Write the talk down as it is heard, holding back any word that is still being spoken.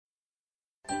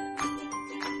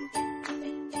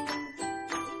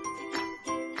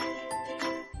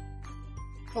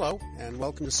Hello, and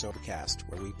welcome to Sobercast,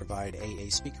 where we provide AA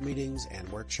speaker meetings and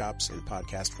workshops in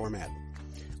podcast format.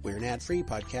 We're an ad-free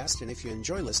podcast, and if you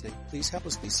enjoy listening, please help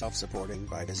us be self-supporting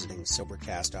by visiting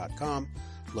Sobercast.com,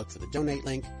 look for the donate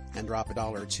link, and drop $1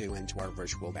 or $2 into our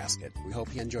virtual basket. We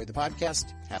hope you enjoy the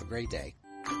podcast. Have a great day.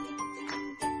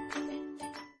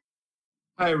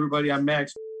 Hi, everybody. I'm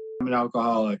Max. I'm an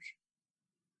alcoholic.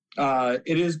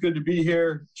 It is good to be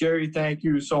here. Jerry, thank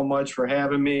you so much for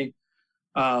having me.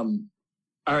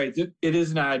 All right, it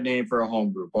is an odd name for a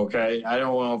home group, okay? I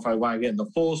don't know if I want to get in the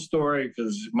full story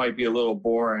because it might be a little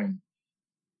boring.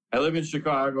 I live in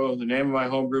Chicago. The name of my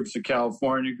home group is the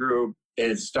California Group.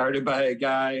 It's started by a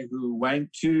guy who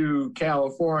went to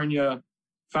California,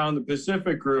 found the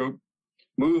Pacific Group,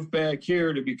 moved back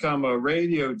here to become a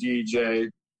radio DJ,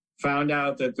 found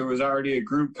out that there was already a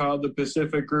group called the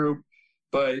Pacific Group,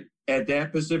 but at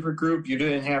that Pacific Group, you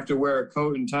didn't have to wear a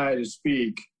coat and tie to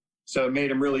speak. So it made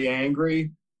him really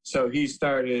angry. So he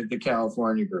started the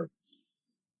California Group.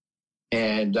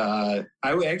 And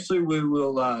we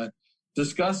will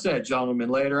discuss that, gentlemen,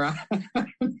 later on.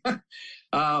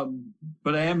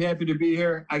 But I am happy to be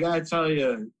here. I got to tell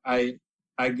you, I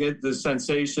get the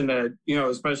sensation that,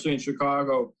 especially in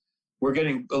Chicago, we're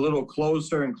getting a little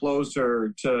closer and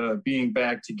closer to being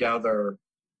back together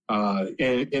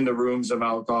in the rooms of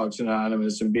Alcoholics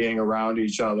Anonymous and being around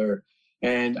each other.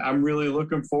 And I'm really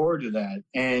looking forward to that.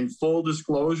 And full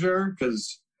disclosure,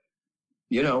 because,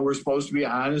 we're supposed to be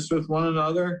honest with one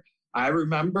another. I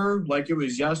remember like it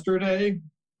was yesterday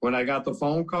when I got the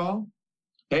phone call.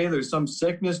 Hey, there's some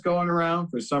sickness going around.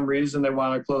 For some reason, they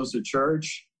want to close the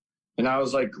church. And I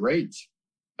was like, great.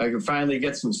 I can finally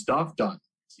get some stuff done.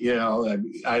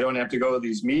 I don't have to go to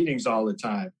these meetings all the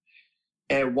time.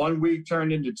 And 1 week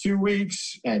turned into 2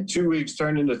 weeks, and 2 weeks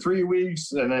turned into 3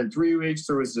 weeks. And then 3 weeks,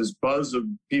 there was this buzz of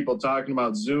people talking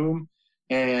about Zoom.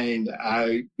 And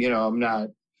I'm not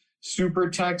super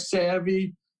tech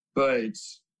savvy, but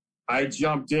I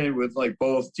jumped in with like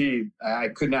both teeth. I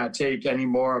could not take any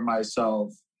more of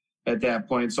myself at that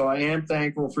point. So I am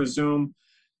thankful for Zoom.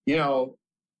 So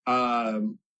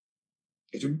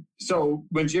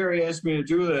when Jerry asked me to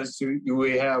do this, you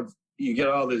get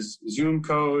all this Zoom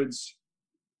codes,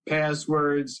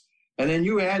 passwords, and then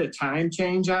you add a time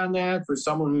change on that for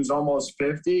someone who's almost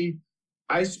 50.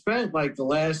 I spent like the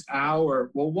last hour.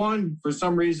 Well, one, for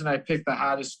some reason, I picked the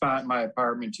hottest spot in my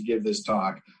apartment to give this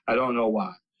talk. I don't know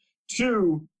why.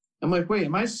 Two, I'm like, wait,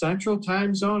 am I Central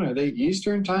Time Zone? Are they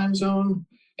Eastern Time Zone?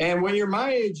 And when you're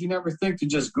my age, you never think to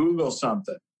just Google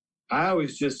something. I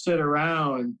always just sit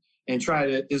around and try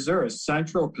to, is there a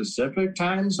Central Pacific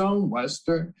Time Zone,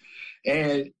 Western?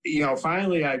 And,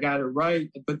 finally I got it right.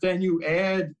 But then you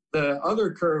add the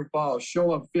other curveball,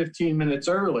 show up 15 minutes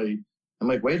early. I'm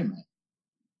like, wait a minute.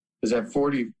 Is that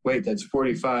 40? Wait, that's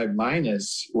 45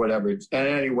 minus whatever. And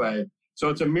anyway, so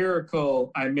it's a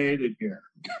miracle I made it here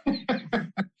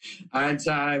on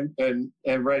time and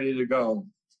ready to go.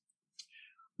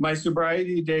 My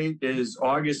sobriety date is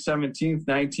August 17th,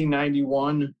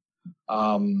 1991.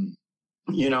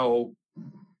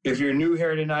 If you're new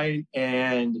here tonight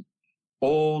and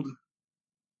old,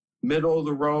 middle of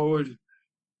the road,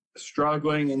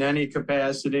 struggling in any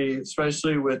capacity,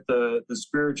 especially with the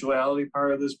spirituality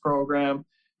part of this program,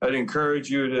 I'd encourage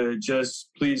you to just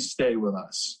please stay with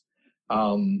us.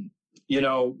 When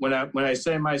I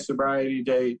say my sobriety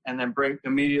date and then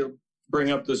immediately bring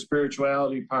up the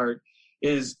spirituality part,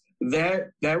 is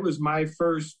that was my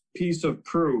first piece of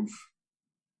proof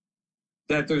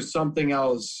that there's something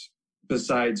else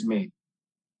besides me.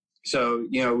 So,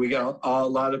 we got a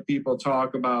lot of people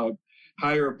talk about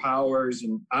higher powers,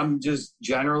 and I'm just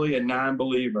generally a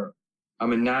non-believer.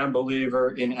 I'm a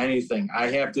non-believer in anything. I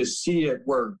have to see it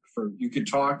work. You could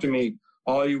talk to me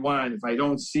all you want. If I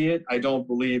don't see it, I don't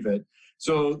believe it.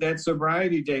 So that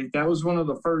sobriety date, that was one of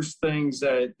the first things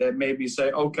that made me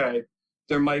say, okay,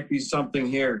 there might be something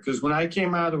here. Because when I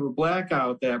came out of a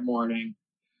blackout that morning,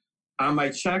 on my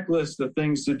checklist of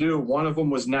things to do, one of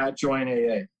them was not join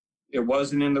AA. It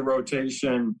wasn't in the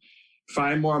rotation.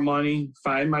 Find more money,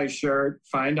 find my shirt,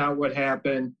 find out what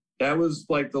happened. That was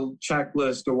like the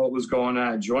checklist of what was going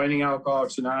on. Joining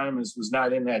Alcoholics Anonymous was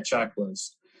not in that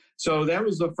checklist. So that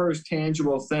was the first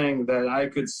tangible thing that I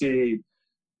could see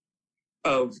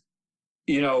of,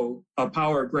 a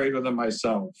power greater than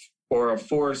myself, or a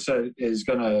force that is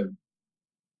going to,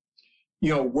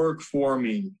 work for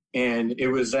me. And it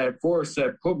was that force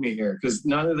that put me here, because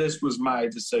none of this was my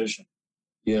decision.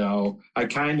 I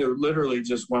kind of literally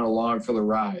just went along for the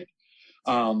ride.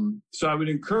 So I would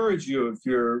encourage you, if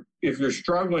you're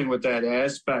struggling with that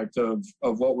aspect of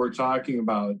what we're talking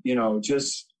about,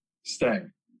 just stay.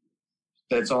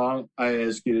 That's all I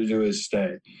ask you to do is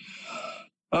stay.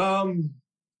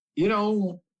 You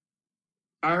know,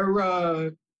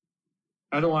 our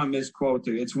I don't want to misquote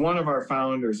it. It's one of our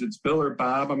founders. It's Bill or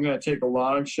Bob. I'm going to take a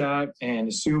long shot and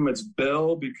assume it's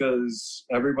Bill because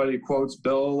everybody quotes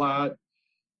Bill a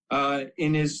lot.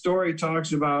 In his story,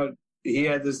 talks about he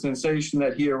had the sensation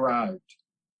that he arrived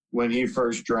when he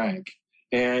first drank.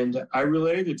 And I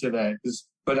related to that,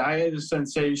 but I had a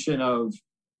sensation of,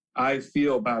 I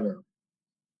feel better.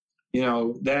 You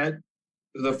know, that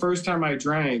the first time I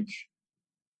drank,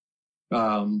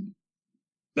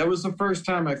 that was the first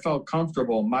time I felt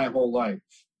comfortable my whole life.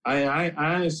 I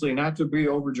honestly, not to be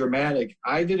over dramatic,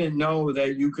 I didn't know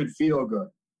that you could feel good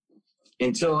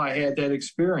until I had that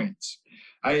experience.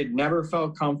 I had never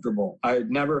felt comfortable. I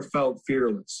had never felt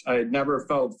fearless. I had never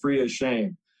felt free of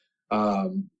shame.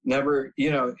 Never,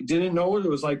 didn't know what it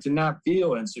was like to not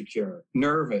feel insecure,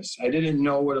 nervous. I didn't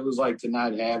know what it was like to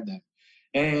not have that.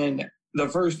 And the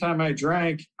first time I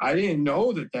drank, I didn't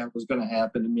know that was going to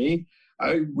happen to me.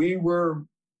 We were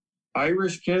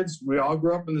Irish kids. We all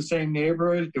grew up in the same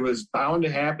neighborhood. It was bound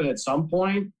to happen at some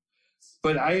point,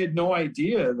 but I had no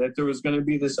idea that there was going to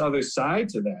be this other side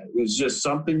to that. It was just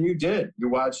something you did. You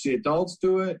watched the adults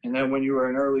do it, and then when you were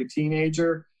an early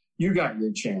teenager, you got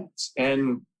your chance.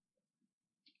 And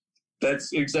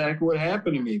that's exactly what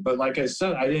happened to me. But like I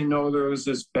said, I didn't know there was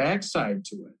this backside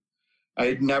to it. I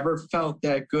had never felt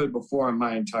that good before in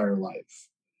my entire life.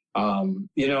 And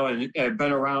I've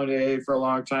been around AA for a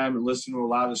long time and listened to a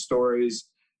lot of stories.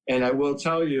 And I will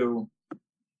tell you,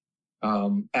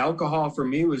 alcohol for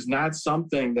me was not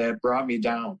something that brought me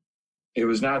down. It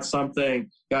was not something,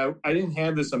 I didn't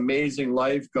have this amazing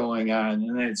life going on,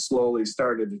 and then it slowly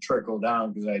started to trickle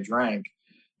down because I drank.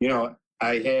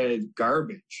 I had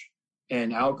garbage,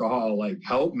 and alcohol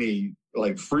helped me,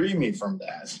 free me from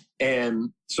that.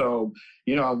 And so,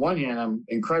 on one hand, I'm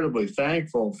incredibly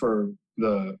thankful for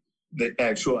the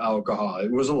actual alcohol.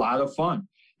 It was a lot of fun.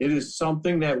 It is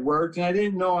something that worked, and I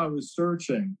didn't know I was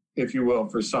searching, if you will,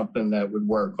 for something that would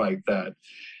work like that.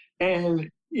 And,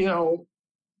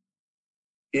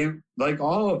 it, like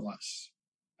all of us,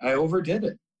 I overdid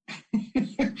it.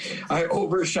 I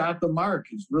overshot the mark.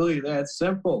 It's really that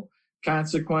simple.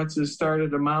 Consequences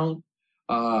started to mount.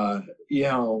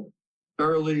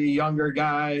 Early younger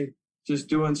guy, just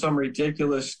doing some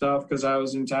ridiculous stuff because I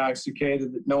was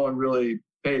intoxicated that no one really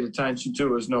paid attention to.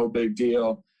 It was no big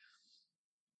deal.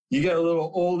 You get a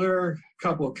little older,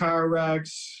 couple of car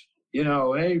wrecks,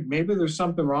 hey, maybe there's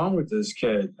something wrong with this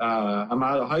kid. I'm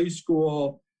out of high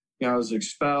school. I was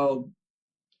expelled.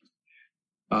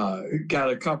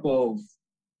 Got a couple,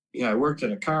 I worked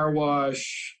at a car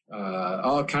wash,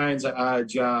 all kinds of odd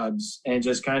jobs, and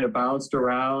just kind of bounced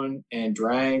around and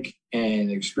drank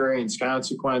and experienced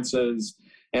consequences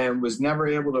and was never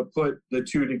able to put the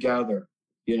two together,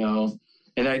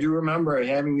 And I do remember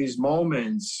having these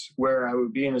moments where I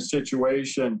would be in a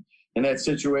situation, and that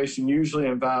situation usually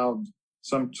involved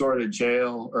some sort of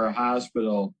jail or a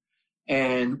hospital,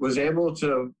 and was able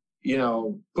to,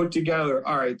 put together,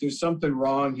 all right, there's something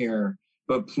wrong here,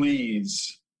 but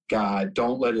please, God,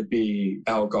 don't let it be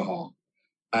alcohol.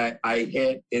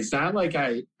 It's not like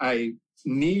I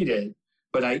need it,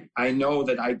 but I know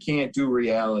that I can't do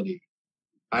reality.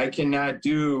 I cannot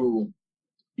do,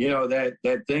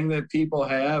 that thing that people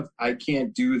have. I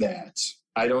can't do that.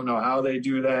 I don't know how they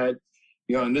do that.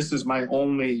 And this is my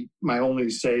only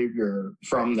savior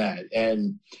from that.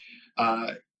 And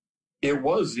it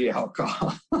was the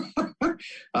alcohol.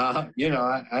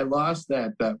 I lost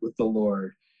that bet with the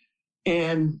Lord.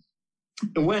 And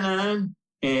it went on,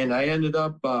 and I ended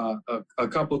up a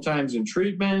couple times in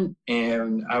treatment.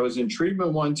 And I was in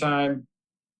treatment one time,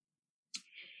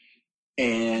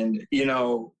 and,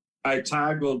 I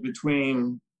toggled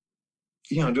between,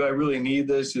 do I really need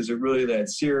this? Is it really that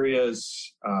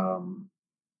serious?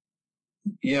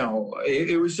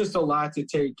 It was just a lot to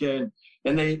take in.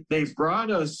 And they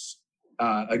brought us,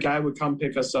 a guy would come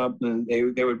pick us up, and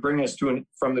they would bring us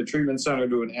from the treatment center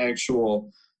to an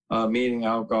actual meeting,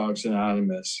 Alcoholics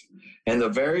Anonymous. And the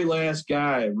very last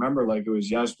guy, I remember like it was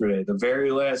yesterday, the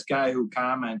very last guy who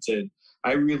commented,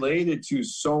 I related to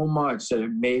so much that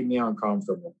it made me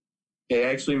uncomfortable. It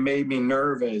actually made me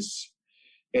nervous.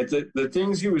 The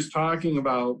things he was talking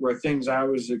about were things I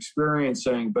was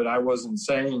experiencing, but I wasn't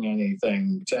saying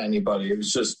anything to anybody. It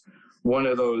was just one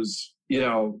of those,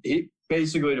 he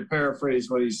basically, to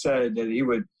paraphrase what he said, that he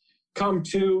would come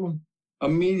to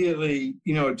immediately,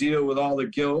 deal with all the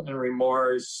guilt and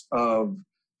remorse of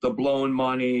the blown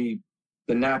money,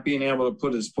 the not being able to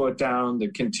put his foot down, the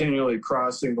continually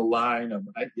crossing the line of,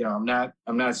 I'm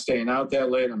not staying out that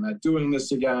late. I'm not doing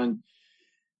this again.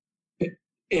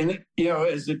 And,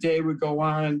 as the day would go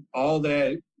on, all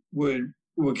that would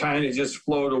kind of just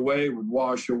float away, would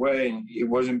wash away, and he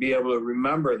wouldn't be able to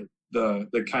remember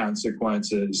the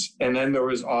consequences. And then there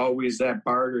was always that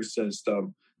barter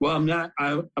system. Well, I'm not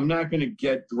going to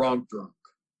get drunk.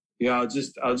 I'll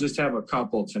just have a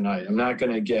couple tonight. I'm not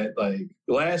going to get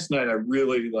last night.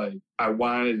 I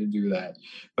wanted to do that,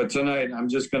 but tonight I'm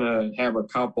just going to have a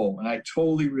couple. And I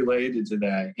totally related to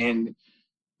that. And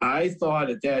I thought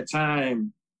at that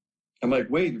time, I'm like,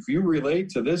 wait, if you relate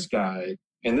to this guy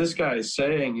and this guy is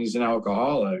saying he's an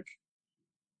alcoholic,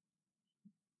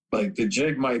 the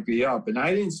jig might be up. And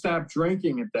I didn't stop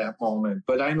drinking at that moment,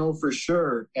 but I know for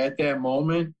sure at that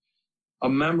moment, a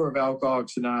member of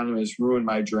Alcoholics Anonymous ruined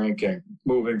my drinking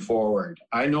moving forward.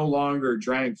 I no longer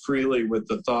drank freely with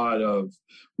the thought of,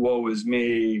 woe is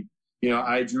me.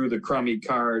 I drew the crummy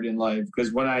card in life,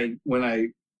 because when I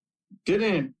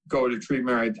didn't go to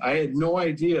treatment, I had no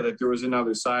idea that there was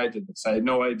another side to this. I had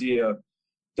no idea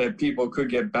that people could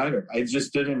get better. I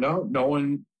just didn't know. No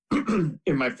one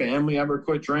in my family ever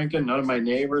quit drinking. None of my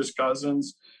neighbors,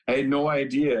 cousins. I had no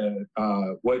idea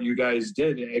what you guys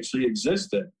did actually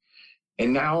existed.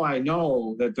 And now I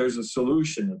know that there's a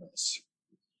solution to this.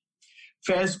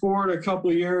 Fast forward a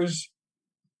couple of years.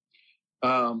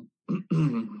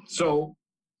 So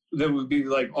that would be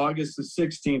August the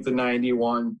 16th of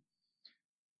 91.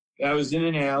 I was in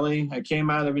an alley. I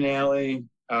came out of an alley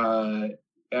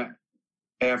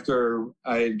after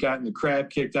I had gotten the crap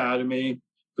kicked out of me.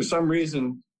 For some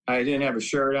reason, I didn't have a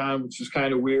shirt on, which was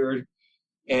kind of weird.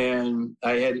 And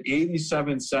I had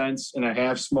 87 cents and a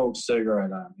half-smoked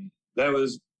cigarette on me. That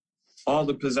was all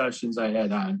the possessions I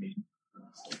had on me.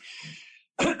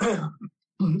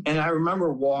 And I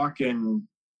remember walking,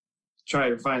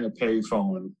 trying to find a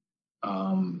payphone,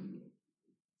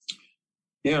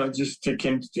 just to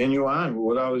continue on with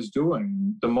what I was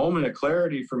doing. The moment of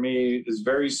clarity for me is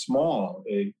very small.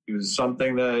 It was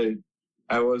something that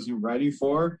I wasn't ready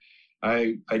for.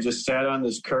 I just sat on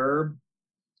this curb,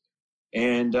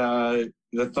 and the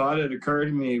thought that occurred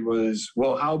to me was,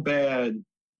 well, how bad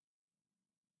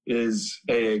is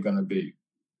AA going to be?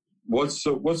 What's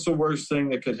the worst thing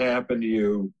that could happen to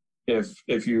you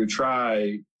if you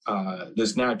try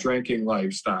this not drinking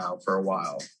lifestyle for a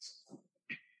while?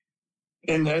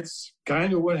 And that's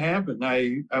kind of what happened.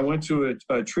 I went to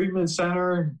a treatment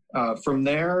center. From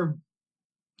there,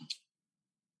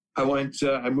 I moved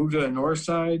to the north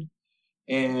side,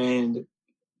 and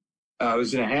I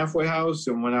was in a halfway house.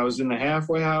 And when I was in the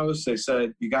halfway house, they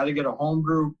said, you got to get a home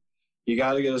group, you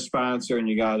got to get a sponsor, and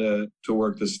you got to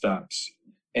work the steps.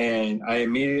 And I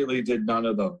immediately did none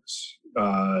of those.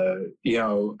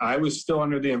 I was still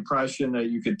under the impression that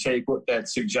you could take that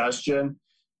suggestion,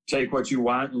 take what you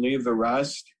want and leave the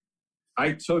rest.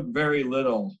 I took very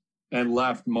little and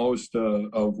left most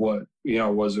of what,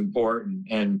 was important.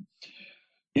 And,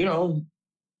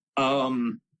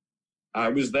 I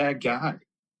was that guy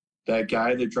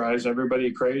that drives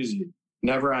everybody crazy,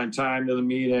 never on time to the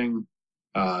meeting,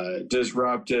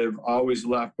 disruptive, always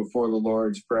left before the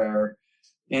Lord's Prayer.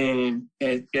 And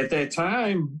at that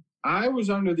time, I was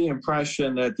under the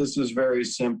impression that this is very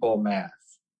simple math.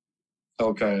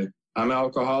 Okay, I'm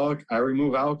alcoholic. I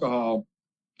remove alcohol.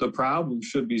 The problem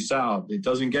should be solved. It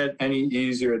doesn't get any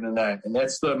easier than that. And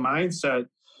that's the mindset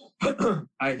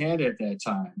I had at that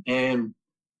time. And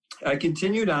I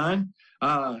continued on.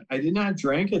 I did not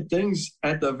drink, and things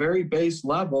at the very base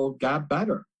level got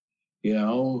better.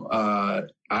 I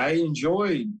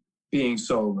enjoyed being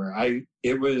sober.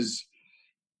 It was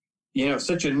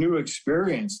such a new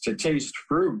experience to taste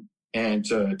fruit and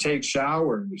to take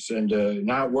showers and to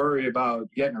not worry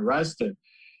about getting arrested.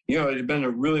 It had been a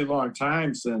really long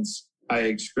time since I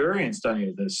experienced any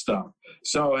of this stuff.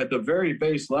 So at the very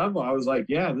base level, I was like,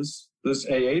 yeah, this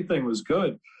AA thing was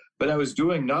good, but I was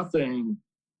doing nothing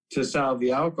to solve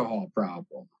the alcohol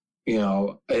problem.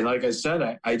 And like I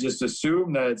said, I just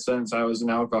assumed that since I was an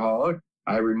alcoholic,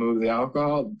 I removed the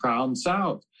alcohol, the problem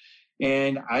solved.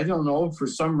 And I don't know, for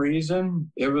some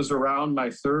reason, it was around my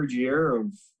third year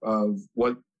of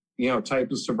what,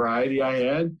 type of sobriety I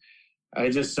had. I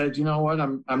just said, you know what,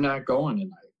 I'm not going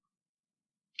tonight.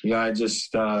 I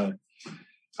just,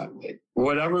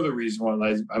 whatever the reason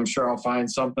was, I'm sure I'll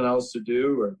find something else to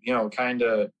do, or,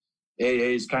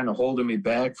 AA's kind of holding me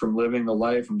back from living the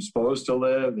life I'm supposed to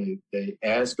live. They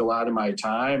ask a lot of my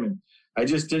time, and I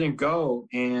just didn't go.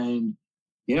 And,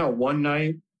 one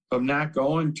night of not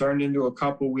going turned into a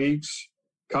couple weeks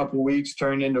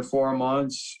turned into 4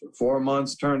 months, 4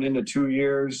 months turned into 2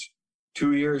 years,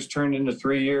 2 years turned into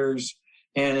 3 years.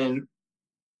 And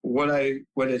what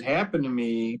had happened to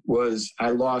me was I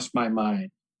lost my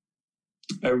mind.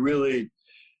 I really,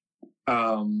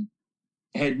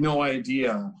 had no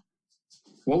idea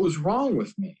what was wrong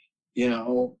with me,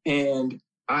 and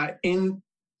in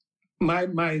my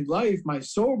life, my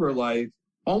sober life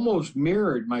almost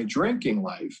mirrored my drinking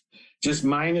life, just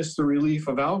minus the relief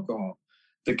of alcohol.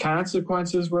 The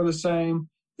consequences were the same.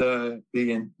 The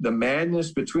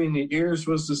madness between the ears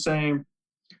was the same.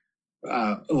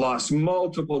 Lost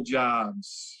multiple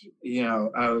jobs.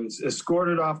 I was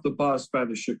escorted off the bus by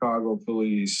the Chicago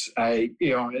police. I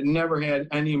never had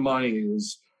any money. It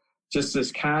was just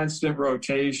this constant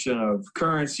rotation of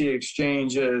currency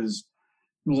exchanges,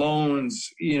 loans,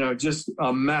 just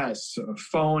a mess. A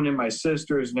phone in my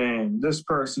sister's name. This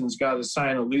person's got to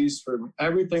sign a lease for me.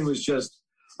 Everything was just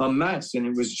a mess.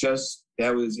 And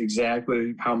that was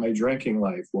exactly how my drinking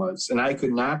life was. And I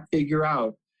could not figure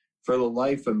out for the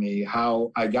life of me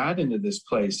how I got into this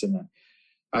place. And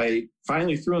I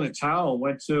finally threw in the towel and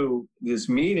went to this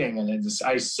meeting. And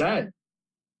I said,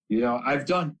 I've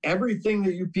done everything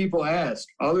that you people ask,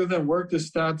 other than work the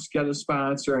steps, get a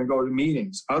sponsor, and go to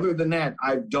meetings. Other than that,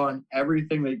 I've done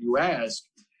everything that you ask.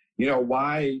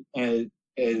 Why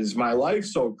is my life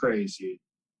so crazy?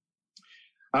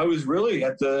 I was really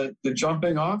at the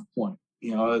jumping off point,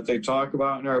 that they talk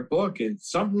about in our book.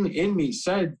 It's something in me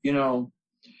said,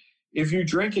 if you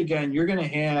drink again, you're going to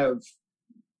have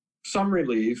some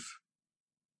relief,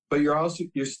 but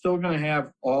you're still going to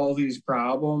have all these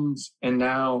problems. And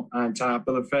now on top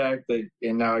of the fact that,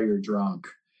 and now you're drunk,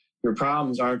 your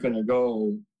problems aren't going to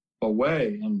go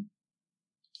away. And,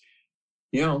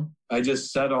 I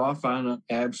just set off on an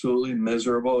absolutely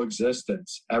miserable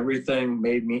existence. Everything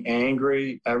made me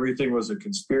angry. Everything was a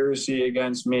conspiracy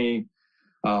against me.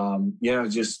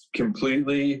 Just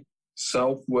completely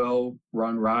self-will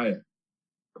run riot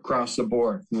across the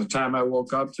board from the time I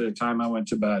woke up to the time I went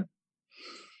to bed.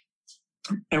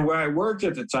 And where I worked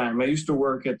at the time, I used to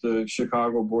work at the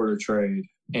Chicago Board of Trade,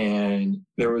 and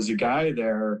there was a guy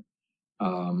there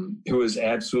who was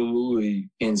absolutely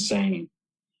insane.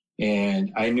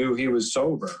 And I knew he was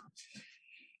sober.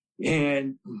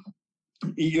 And,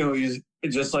 he's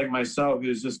just like myself, he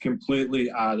was just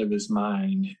completely out of his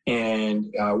mind.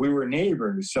 And we were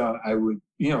neighbors, so I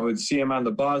would see him on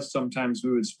the bus. Sometimes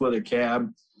we would split a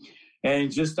cab.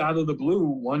 And just out of the blue,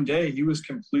 one day, he was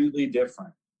completely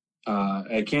different.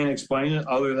 I can't explain it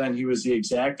other than he was the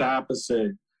exact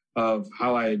opposite of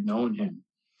how I had known him.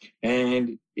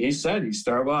 And I started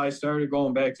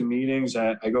going back to meetings.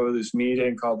 I go to this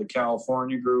meeting called the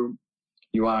California Group.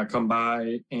 You want to come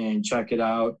by and check it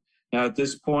out. Now, at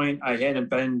this point, I hadn't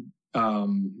been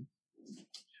to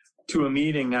a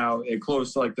meeting now at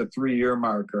close to like the 3-year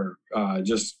marker,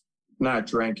 just not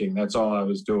drinking. That's all I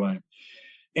was doing.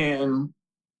 And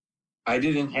I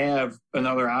didn't have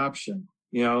another option.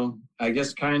 I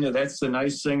guess kind of that's the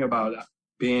nice thing about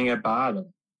being at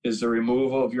bottom is the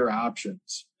removal of your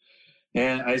options.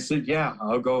 And I said, yeah,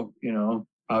 I'll go,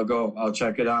 I'll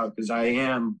check it out because I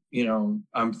am,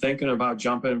 I'm thinking about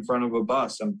jumping in front of a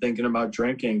bus. I'm thinking about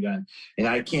drinking again. And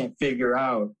I can't figure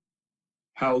out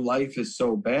how life is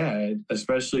so bad,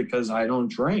 especially because I don't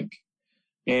drink.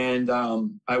 And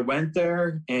I went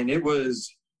there and it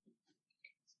was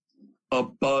a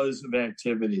buzz of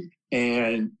activity.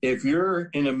 And if you're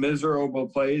in a miserable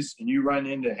place and you run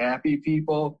into happy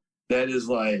people, that is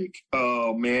like,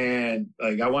 oh man,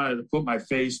 like I wanted to put my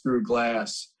face through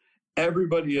glass.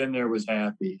 Everybody in there was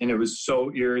happy and it was so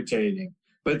irritating.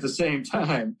 But at the same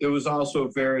time, it was also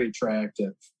very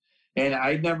attractive. And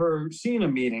I'd never seen a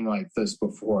meeting like this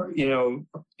before, and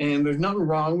there's nothing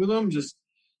wrong with them. Just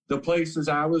the places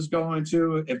I was going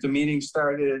to, if the meeting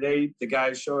started at 8, the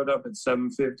guy showed up at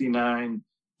 7:59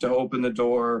 to open the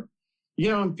door.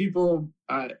 And people,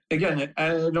 again, I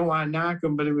don't want to knock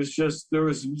them, but it was just, there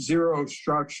was zero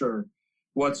structure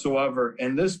whatsoever.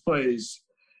 And this place,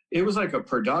 it was like a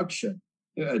production,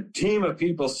 a team of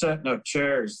people setting up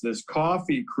chairs, this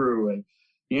coffee crew, and,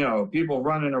 people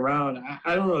running around.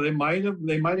 I don't know. They might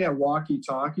have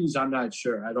walkie-talkies. I'm not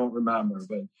sure. I don't remember,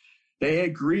 but they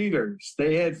had greeters.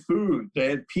 They had food. They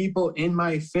had people in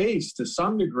my face to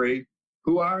some degree.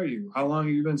 Who are you? How long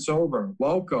have you been sober?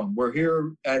 Welcome. We're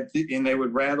here and they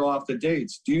would rattle off the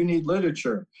dates. Do you need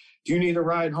literature? Do you need a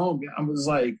ride home? I was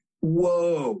like,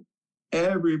 whoa,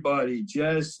 everybody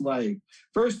just like,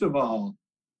 first of all,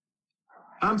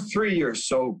 I'm 3 years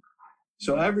sober.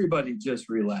 So everybody just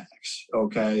relax.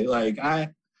 Okay. Like I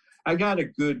got a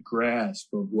good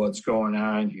grasp of what's going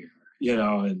on here,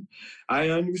 and I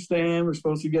understand we're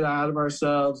supposed to get out of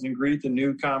ourselves and greet the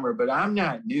newcomer, but I'm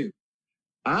not new.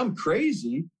 I'm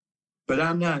crazy, but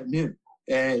I'm not new.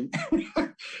 And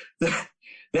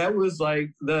that was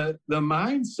like the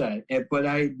mindset, but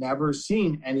I had never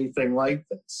seen anything like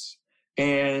this.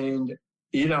 And,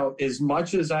 you know, as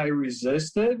much as I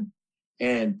resisted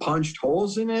and punched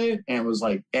holes in it and was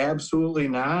like, absolutely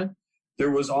not, there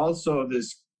was also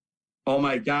this, oh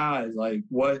my God, like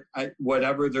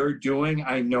whatever they're doing,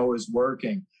 I know is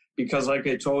working. Because like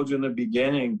I told you in the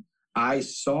beginning, I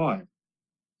saw it.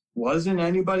 Wasn't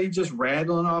anybody just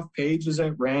rattling off pages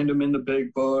at random in the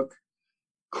big book,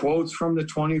 quotes from the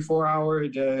 24-hour a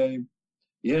day,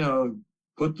 you know,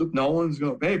 no one's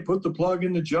going, hey, put the plug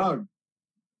in the jug.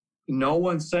 No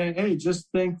one's saying, hey, just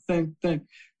think.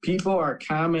 People are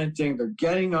commenting, they're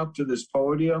getting up to this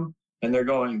podium and they're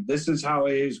going, this is how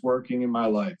AA is working in my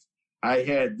life. I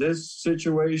had this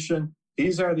situation.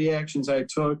 These are the actions I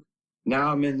took.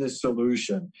 Now I'm in this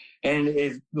solution. And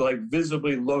it like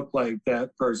visibly looked like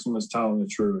that person was telling the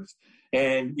truth.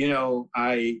 And, you know,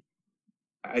 I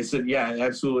said, yeah,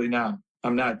 absolutely not.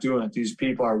 I'm not doing it. These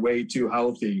people are way too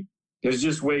healthy. They're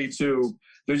just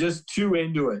too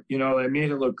into it. You know, they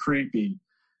made it look creepy.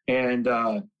 And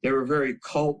they were very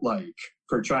cult-like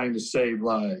for trying to save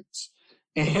lives.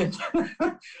 And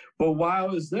but while I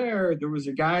was there was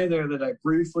a guy there that I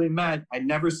briefly met. I'd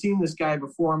never seen this guy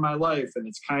before in my life. And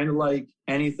it's kind of like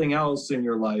anything else in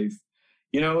your life,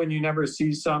 you know, and you never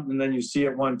see something, and then you see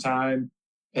it one time,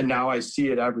 and now I see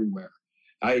it everywhere.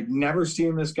 I'd never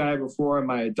seen this guy before in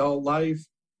my adult life,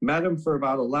 met him for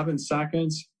about 11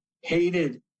 seconds,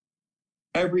 hated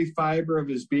every fiber of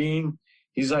his being.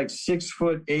 He's like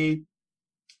 6'8",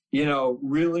 you know,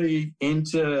 really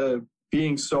into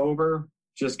being sober,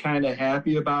 just kind of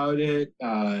happy about it.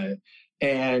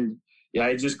 And yeah,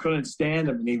 I just couldn't stand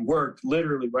him. And he worked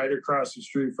literally right across the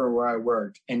street from where I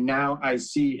worked. And now I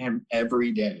see him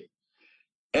every day.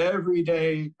 Every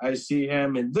day I see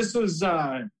him. And this was,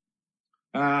 I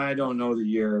don't know the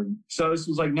year. So this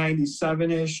was like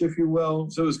 97-ish, if you will.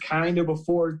 So it was kind of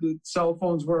before the cell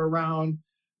phones were around,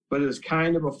 but it was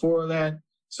kind of before that.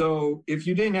 So if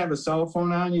you didn't have a cell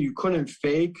phone on you, you couldn't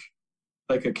fake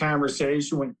like a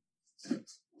conversation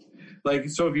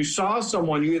so if you saw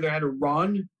someone, you either had to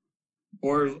run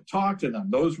or talk to them.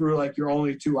 Those were like your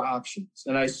only two options.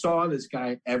 And I saw this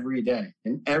guy every day.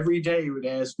 And every day he would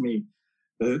ask me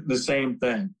the same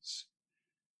things.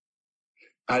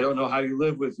 I don't know how you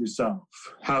live with yourself.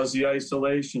 How's the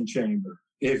isolation chamber?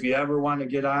 If you ever want to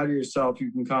get out of yourself,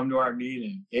 you can come to our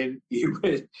meeting. And he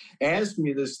would ask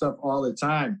me this stuff all the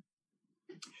time.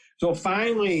 So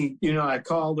finally, you know, I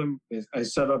called him. I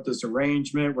set up this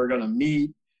arrangement. We're going to meet,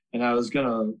 and I was going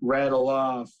to rattle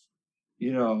off,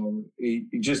 you know,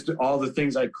 just all the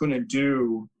things I couldn't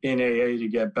do in AA to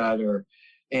get better.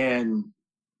 And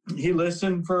he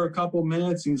listened for a couple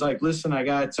minutes. He's like, listen, I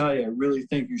got to tell you, I really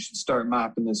think you should start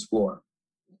mopping this floor.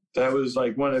 That was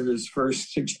like one of his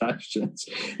first suggestions.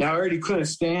 Now, I already couldn't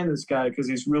stand this guy because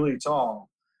he's really tall.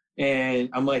 And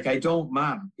I'm like, I don't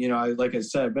mop. You know, like I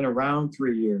said, I've been around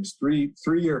 3 years.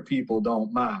 Three-year people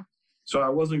don't mop. So I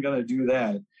wasn't going to do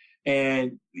that.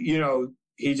 And, you know,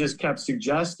 he just kept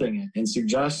suggesting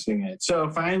it. So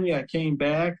finally I came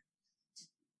back.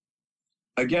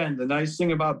 Again, the nice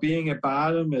thing about being at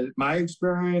bottom, my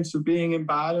experience of being in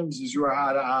bottoms is you are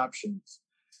out of options.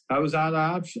 I was out of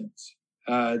options.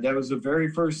 That was the very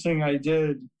first thing I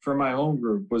did for my home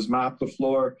group was mop the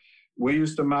floor. We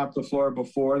used to mop the floor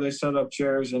before they set up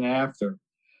chairs and after.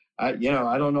 I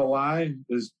don't know why.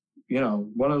 It's, you know,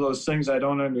 one of those things I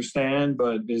don't understand,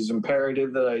 but is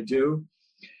imperative that I do.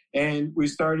 And we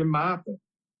started mopping.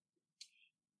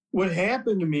 What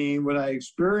happened to me, what I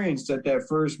experienced at that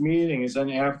first meeting is then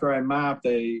after I mopped,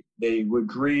 they would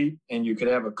greet and you could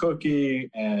have a cookie.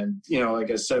 And, you know,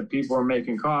 like I said, people were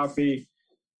making coffee.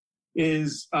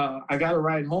 I got a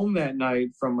ride home that night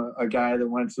from a guy that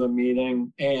went to the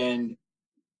meeting, and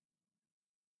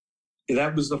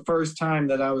that was the first time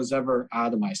that I was ever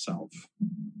out of myself.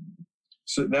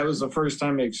 So that was the first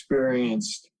time I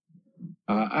experienced,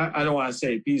 I don't want to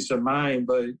say peace of mind,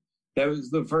 but that was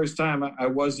the first time I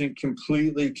wasn't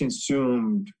completely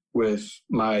consumed with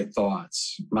my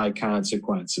thoughts, my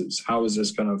consequences. How is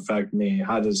this going to affect me?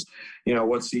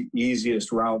 What's the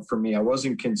easiest route for me? I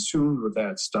wasn't consumed with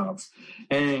that stuff.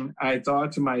 And I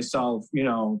thought to myself, you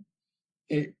know,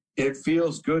 it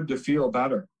feels good to feel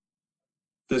better.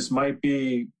 This might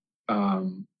be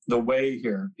the way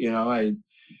here. You know, I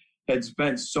had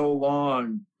spent so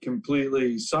long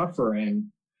completely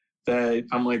suffering that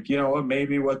I'm like, you know what,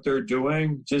 maybe what they're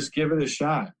doing, just give it a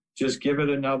shot. Just give it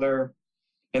another.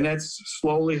 And that's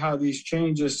slowly how these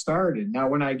changes started. Now,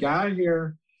 when I got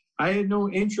here, I had no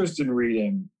interest in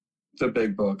reading the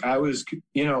big book. I was,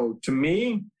 you know, to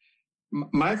me,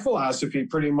 my philosophy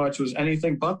pretty much was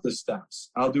anything but the steps.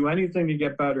 I'll do anything to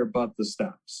get better but the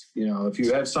steps. You know, if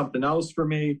you have something else for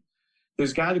me,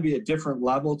 there's got to be a different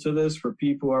level to this for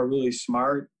people who are really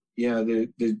smart.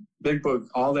 The big book,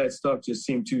 all that stuff just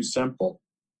seemed too simple.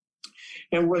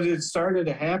 And what had started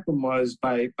to happen was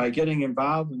by getting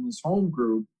involved in this home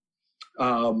group,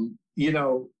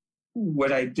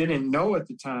 what I didn't know at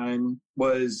the time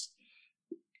was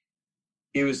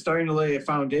it was starting to lay a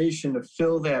foundation to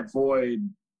fill that void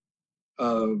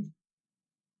of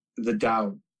the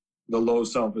doubt, the low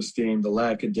self-esteem, the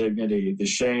lack of dignity, the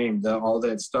shame, all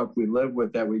that stuff we live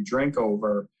with that we drink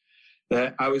over,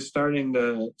 that I was starting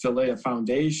to lay a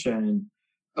foundation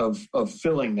of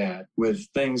filling that with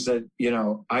things that,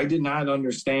 I did not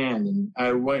understand.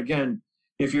 And again,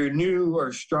 if you're new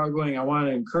or struggling, I want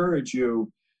to encourage you,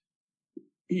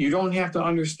 you don't have to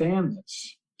understand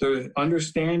this. The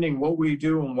understanding what we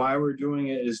do and why we're doing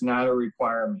it is not a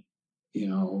requirement,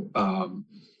 and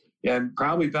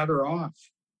probably better off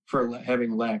for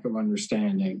having lack of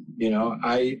understanding.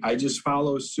 I just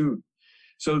follow suit.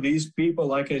 So these people,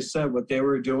 like I said, what they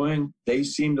were doing, they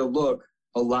seemed to look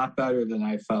a lot better than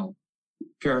I felt,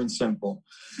 pure and simple.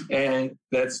 And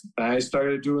I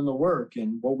started doing the work.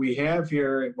 And what we have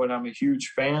here, what I'm a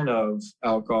huge fan of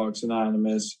Alcoholics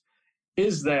Anonymous,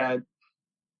 is that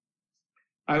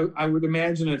I would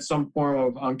imagine it's some form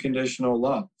of unconditional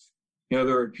love. There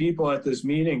were people at this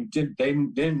meeting, they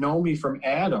didn't know me from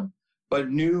Adam, but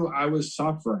knew I was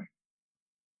suffering.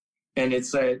 And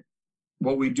it's that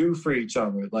what we do for each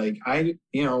other. Like, I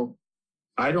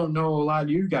don't know a lot of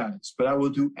you guys, but I will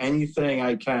do anything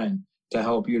I can to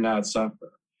help you not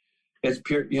suffer. It's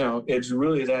pure, it's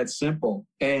really that simple.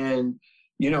 And,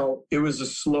 it was a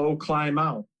slow climb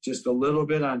out, just a little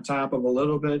bit on top of a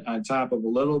little bit, on top of a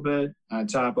little bit, on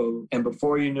top of, and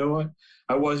before you knew it,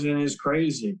 I wasn't as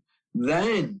crazy.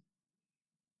 Then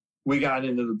we got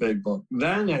into the big book.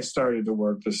 Then I started to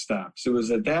work the steps. It was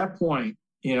at that point,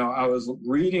 I was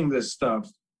reading this stuff,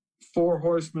 4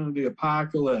 Horsemen of the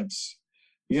Apocalypse,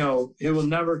 he will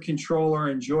never control or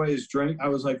enjoy his drink. I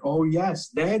was like, oh yes,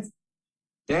 that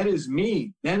is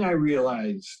me. Then I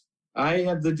realized I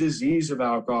have the disease of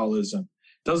alcoholism.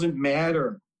 Doesn't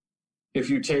matter if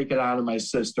you take it out of my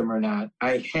system or not.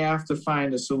 I have to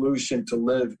find a solution to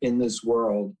live in this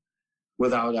world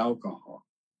without alcohol,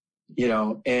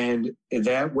 and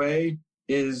that way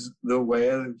is the way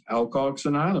of Alcoholics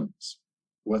Anonymous,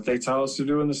 what they tell us to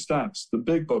do in the steps, the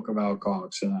big book of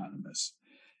Alcoholics Anonymous.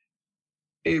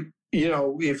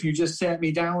 If you just sat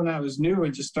me down when I was new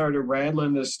and just started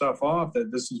rattling this stuff off,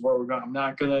 that this is what we're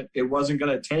going, it wasn't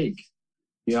going to take,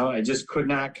 I just could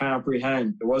not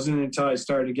comprehend. It wasn't until I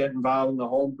started to get involved in the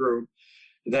home group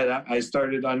that I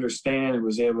started to understand and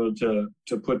was able to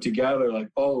put together like,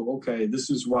 oh, okay, this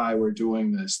is why we're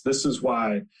doing this. This is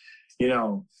why,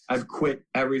 I've quit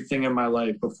everything in my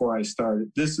life before I started.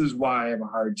 This is why I have a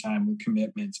hard time with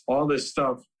commitments. All this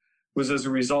stuff was as a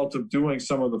result of doing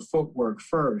some of the footwork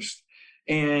first.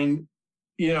 And,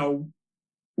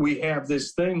 we have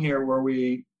this thing here where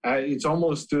it's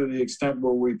almost to the extent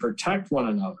where we protect one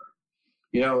another.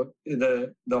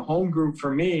 The home group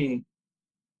for me,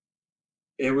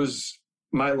 it was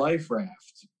my life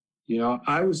raft.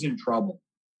 I was in trouble.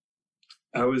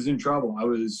 I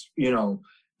was,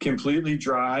 completely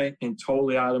dry and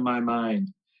totally out of my mind.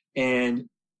 And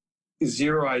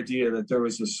zero idea that there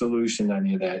was a solution to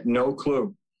any of that. No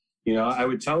clue. I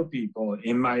would tell people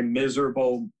in my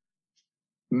miserable,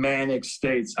 manic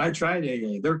states, I tried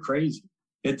AA. They're crazy.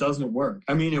 It doesn't work.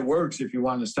 It works if you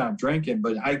want to stop drinking,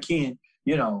 but I can't,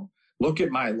 look at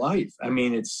my life.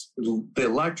 It's the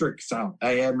electric's out.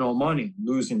 I have no money,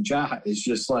 losing job. It's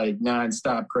just like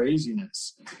nonstop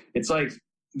craziness. It's like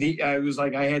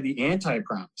I had the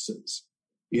anti-promises.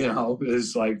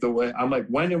 Is like the way I'm like,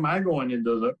 when am I going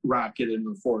into the rocket in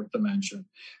the 4th dimension?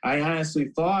 I honestly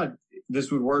thought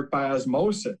this would work by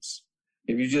osmosis.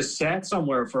 If you just sat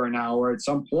somewhere for an hour, at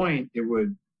some point it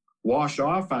would wash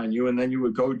off on you and then you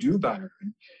would go do better.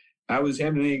 And I was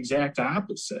having the exact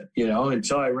opposite,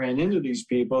 until I ran into these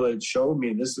people that showed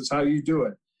me this is how you do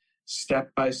it. Step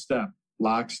by step,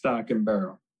 lock, stock, and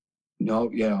barrel.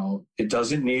 It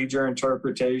doesn't need your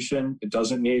interpretation. It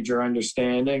doesn't need your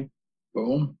understanding.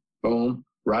 Boom, boom,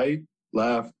 right,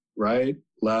 left,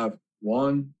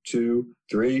 1, 2,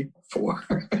 3,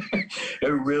 4. It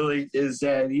really is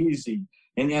that easy.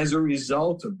 And as a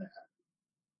result of that,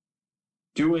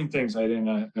 doing things I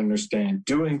didn't understand,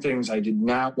 doing things I did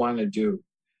not want to do,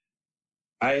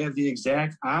 I have the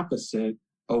exact opposite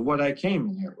of what I came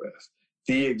in here with.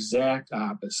 The exact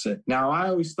opposite. Now, I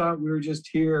always thought we were just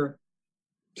here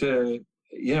to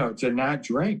not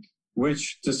drink.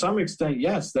 Which to some extent,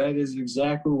 yes, that is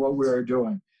exactly what we are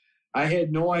doing. I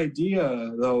had no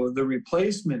idea, though, the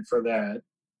replacement for that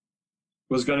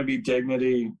was going to be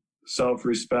dignity,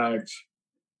 self-respect,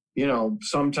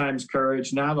 sometimes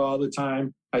courage, not all the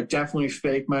time. I definitely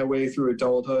fake my way through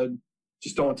adulthood.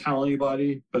 Just don't tell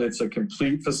anybody, but it's a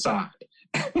complete facade.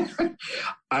 When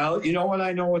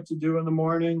I know what to do in the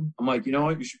morning, I'm like, you know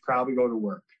what, you should probably go to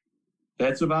work.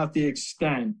 That's about the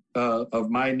extent of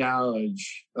my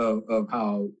knowledge of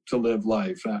how to live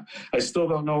life. I still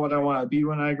don't know what I want to be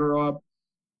when I grow up.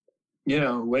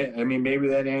 Maybe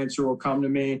that answer will come to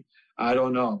me. I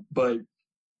don't know. But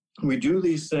we do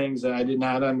these things that I did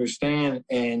not understand,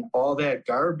 and all that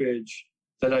garbage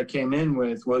that I came in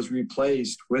with was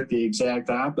replaced with the exact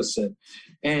opposite.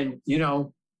 And,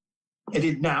 I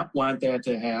did not want that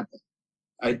to happen.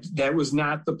 That was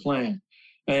not the plan.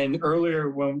 And earlier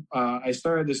when I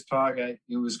started this talk, it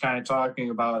was kind of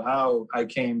talking about how I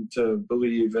came to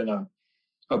believe in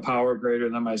a power greater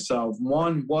than myself.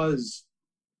 One was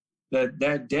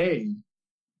that day,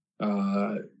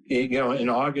 in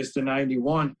August of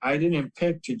 91, I didn't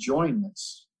pick to join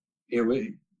this.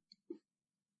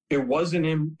 It wasn't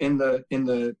in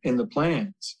the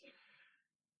plans.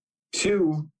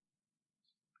 Two,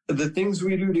 the things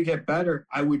we do to get better,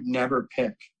 I would never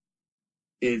pick.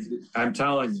 I'm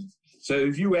telling you. So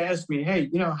if you ask me, hey,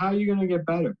 how are you going to get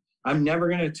better? I'm never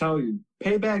going to tell you,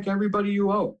 pay back everybody you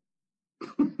owe.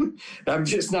 I'm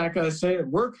just not going to say it.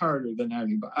 Work harder than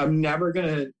anybody. I'm never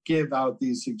going to give out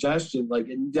these suggestions. Like,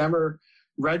 it never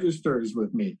registers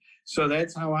with me. So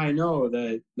that's how I know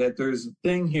that there's a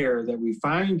thing here that we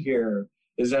find here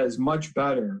is that is much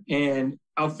better. And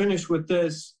I'll finish with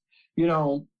this.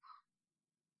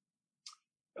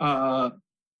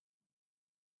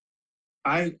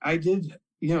 I did,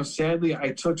 sadly, I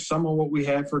took some of what we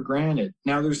had for granted.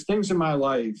 Now, there's things in my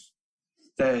life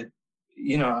that,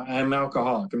 I'm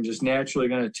alcoholic. I'm just naturally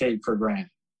going to take for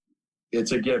granted.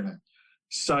 It's a given.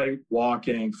 Sight,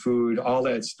 walking, food, all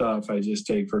that stuff I just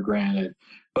take for granted.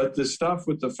 But the stuff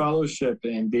with the fellowship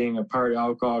and being a part of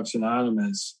Alcoholics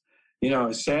Anonymous,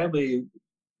 sadly,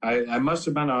 I must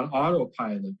have been on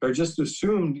autopilot or just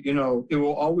assumed, it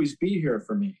will always be here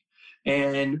for me.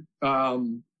 And,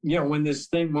 when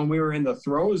we were in the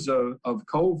throes of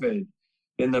COVID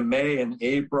in the May and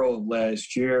April of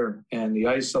last year and the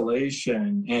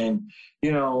isolation and,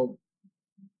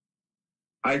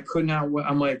 I could not,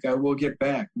 I'm like, I will get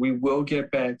back. We will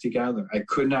get back together. I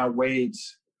could not wait,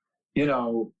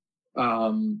 and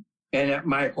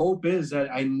my hope is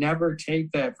that I never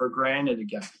take that for granted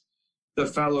again. The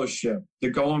fellowship, the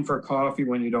going for coffee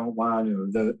when you don't want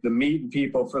to, the meeting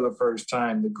people for the first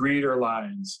time, the greeter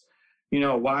lines,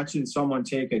 watching someone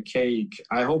take a cake.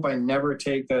 I hope I never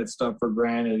take that stuff for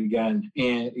granted again.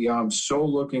 And, I'm so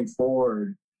looking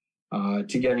forward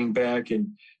to getting back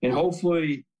and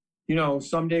hopefully,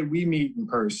 someday we meet in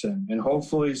person and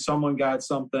hopefully someone got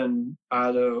something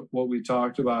out of what we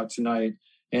talked about tonight.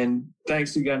 And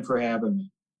thanks again for having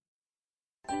me.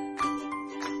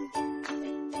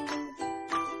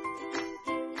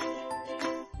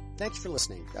 Thanks for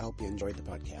listening. I hope you enjoyed the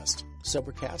podcast.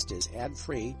 Sobercast is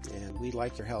ad-free, and we'd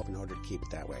like your help in order to keep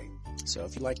it that way. So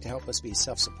if you'd like to help us be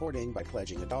self-supporting by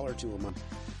pledging $1 or $2 a month,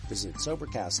 visit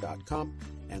Sobercast.com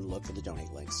and look for the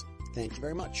donate links. Thank you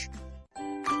very much.